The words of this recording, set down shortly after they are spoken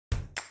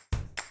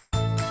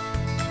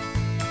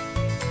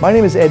My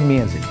name is Ed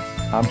Manzi.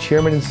 I'm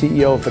Chairman and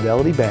CEO of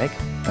Fidelity Bank,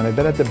 and I've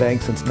been at the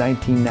bank since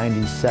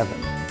 1997.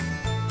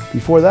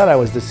 Before that, I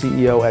was the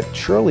CEO at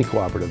Shirley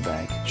Cooperative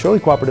Bank. Shirley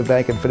Cooperative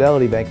Bank and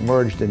Fidelity Bank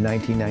merged in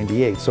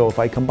 1998. So if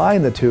I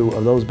combine the two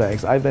of those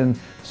banks, I've been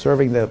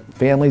serving the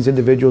families,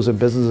 individuals, and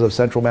businesses of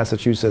Central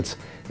Massachusetts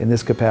in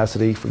this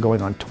capacity for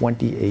going on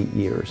 28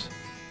 years.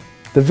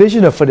 The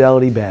vision of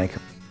Fidelity Bank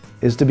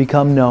is to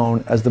become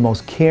known as the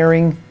most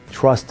caring,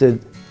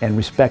 trusted, and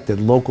respected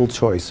local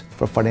choice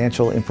for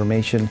financial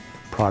information,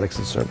 products,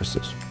 and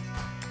services.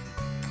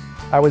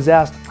 I was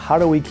asked, how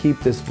do we keep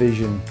this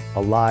vision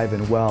alive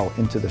and well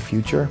into the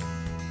future?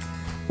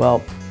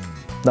 Well,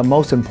 the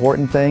most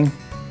important thing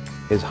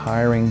is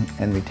hiring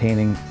and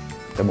retaining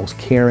the most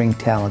caring,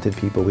 talented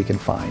people we can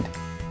find.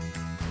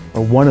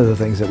 Or one of the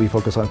things that we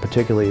focus on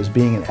particularly is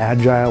being an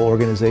agile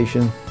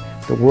organization.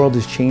 The world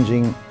is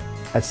changing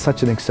at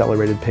such an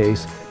accelerated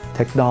pace.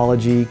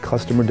 Technology,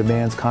 customer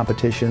demands,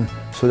 competition.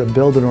 So to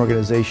build an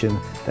organization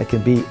that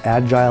can be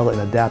agile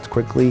and adapt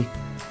quickly,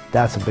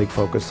 that's a big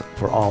focus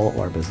for all of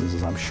our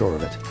businesses, I'm sure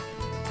of it.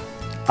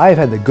 I have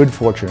had the good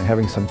fortune of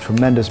having some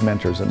tremendous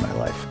mentors in my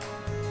life,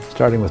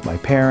 starting with my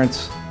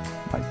parents,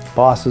 my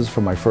bosses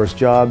from my first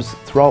jobs.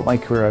 Throughout my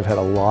career, I've had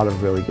a lot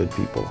of really good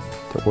people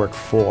to work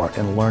for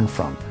and learn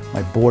from.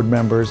 My board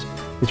members,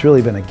 it's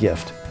really been a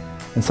gift.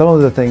 And some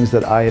of the things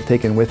that I have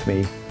taken with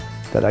me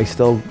that I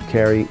still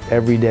carry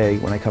every day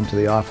when I come to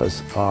the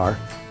office are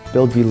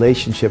build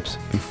relationships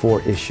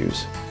before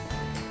issues.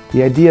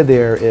 The idea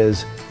there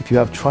is if you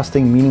have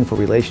trusting, meaningful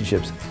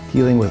relationships,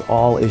 dealing with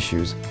all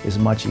issues is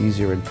much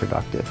easier and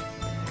productive.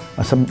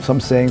 Some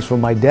sayings from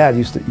my dad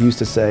used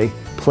to say,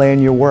 plan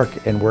your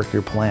work and work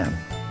your plan.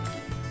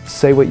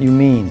 Say what you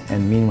mean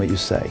and mean what you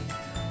say.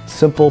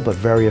 Simple but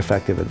very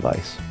effective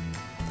advice.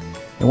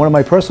 And one of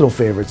my personal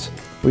favorites,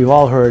 we've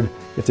all heard,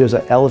 if there's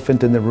an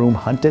elephant in the room,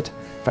 hunt it.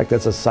 In fact,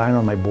 that's a sign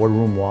on my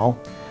boardroom wall.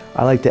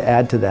 I like to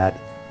add to that,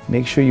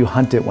 make sure you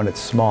hunt it when it's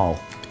small,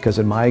 because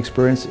in my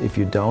experience, if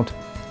you don't,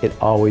 it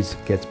always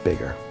gets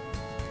bigger.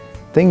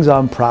 Things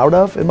I'm proud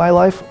of in my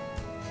life,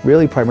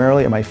 really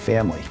primarily are my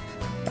family.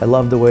 I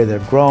love the way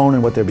they've grown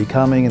and what they're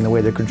becoming and the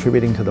way they're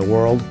contributing to the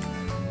world.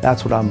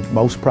 That's what I'm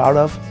most proud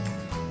of.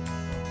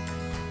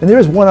 And there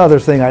is one other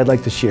thing I'd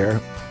like to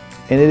share,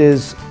 and it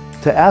is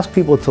to ask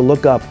people to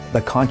look up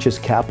the conscious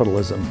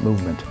capitalism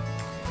movement.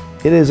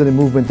 It is a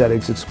movement that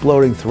is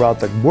exploding throughout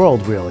the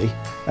world, really.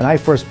 And I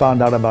first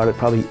found out about it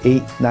probably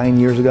 8-9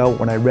 years ago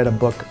when I read a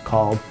book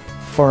called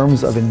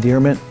Firms of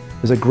Endearment.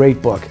 It was a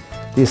great book.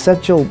 The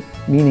essential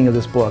meaning of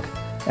this book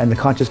and the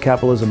conscious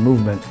capitalism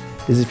movement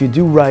is if you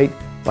do right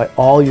by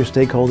all your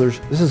stakeholders,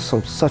 this is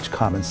such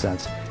common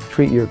sense.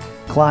 Treat your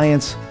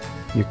clients,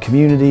 your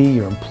community,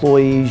 your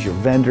employees, your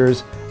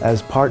vendors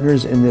as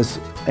partners in this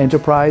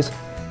enterprise,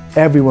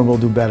 everyone will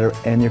do better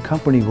and your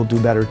company will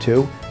do better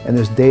too. And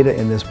there's data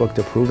in this book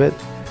to prove it.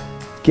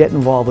 Get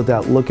involved with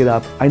that, look it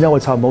up. I know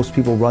it's how most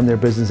people run their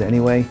business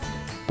anyway,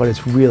 but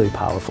it's really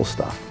powerful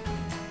stuff.